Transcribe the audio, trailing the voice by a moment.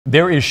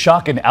There is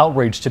shock and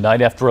outrage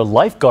tonight after a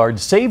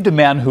lifeguard saved a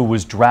man who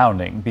was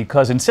drowning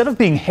because instead of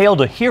being hailed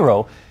a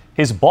hero,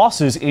 his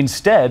bosses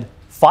instead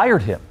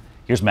fired him.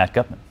 Here's Matt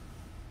Gutman.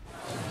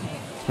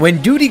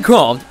 When duty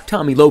called,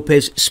 Tommy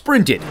Lopez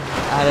sprinted.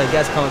 I had a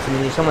guest coming to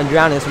me, someone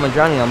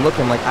drowning. I'm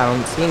looking like, I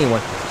don't see anyone.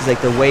 He's like,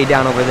 they're way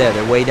down over there,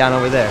 they're way down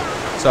over there.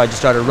 So I just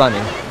started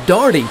running.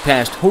 Darting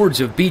past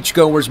hordes of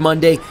beachgoers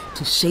Monday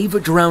to save a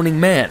drowning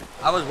man.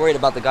 I was worried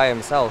about the guy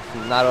himself,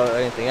 not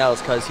anything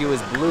else, because he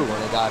was blue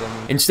when they got him.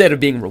 Instead of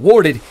being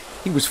rewarded,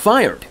 he was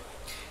fired.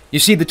 You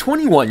see, the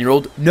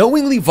 21-year-old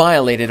knowingly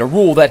violated a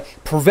rule that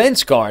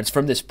prevents guards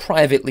from this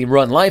privately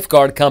run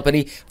lifeguard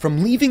company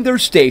from leaving their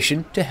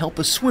station to help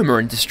a swimmer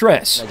in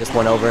distress. I just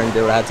went over and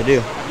did what I had to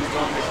do.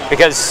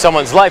 Because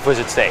someone's life was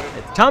at stake.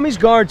 Tommy's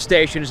guard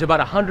station is about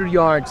 100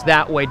 yards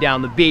that way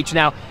down the beach.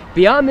 Now,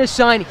 beyond this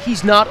sign,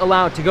 he's not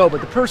allowed to go,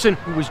 but the person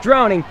who was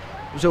drowning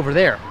was over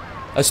there.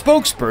 A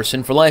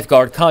spokesperson for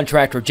lifeguard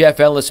contractor Jeff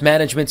Ellis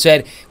Management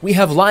said, "We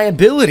have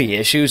liability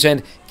issues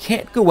and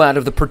can't go out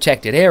of the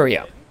protected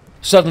area."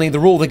 Suddenly, the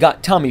rule that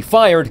got Tommy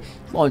fired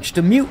launched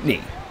a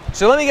mutiny.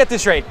 So let me get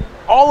this straight.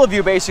 All of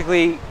you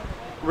basically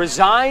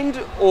resigned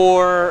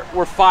or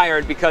were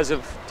fired because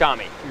of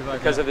Tommy,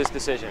 because of this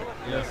decision?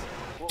 Yes.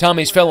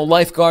 Tommy's fellow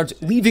lifeguards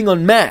leaving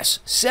en masse,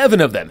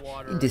 7 of them,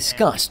 in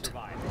disgust.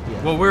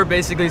 What we're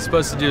basically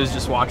supposed to do is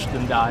just watch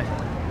them die,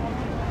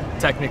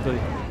 technically.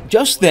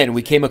 Just then,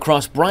 we came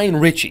across Brian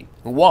Ritchie,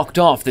 who walked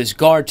off this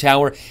guard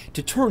tower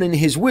to turn in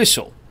his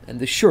whistle and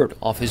the shirt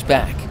off his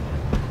back.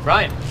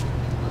 Brian,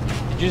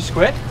 did you just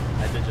quit?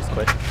 I did just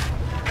quit.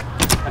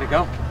 How'd it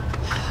go?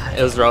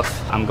 It was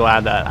rough. I'm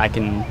glad that I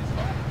can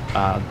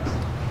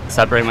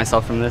separate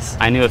myself from this.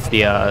 I knew if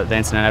the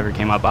incident ever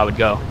came up, I would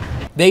go.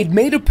 They'd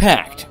made a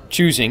pact,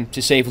 choosing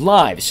to save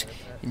lives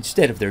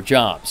instead of their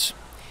jobs.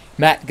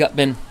 Matt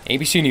Gutman,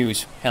 ABC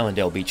News,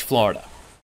 Hallandale Beach, Florida.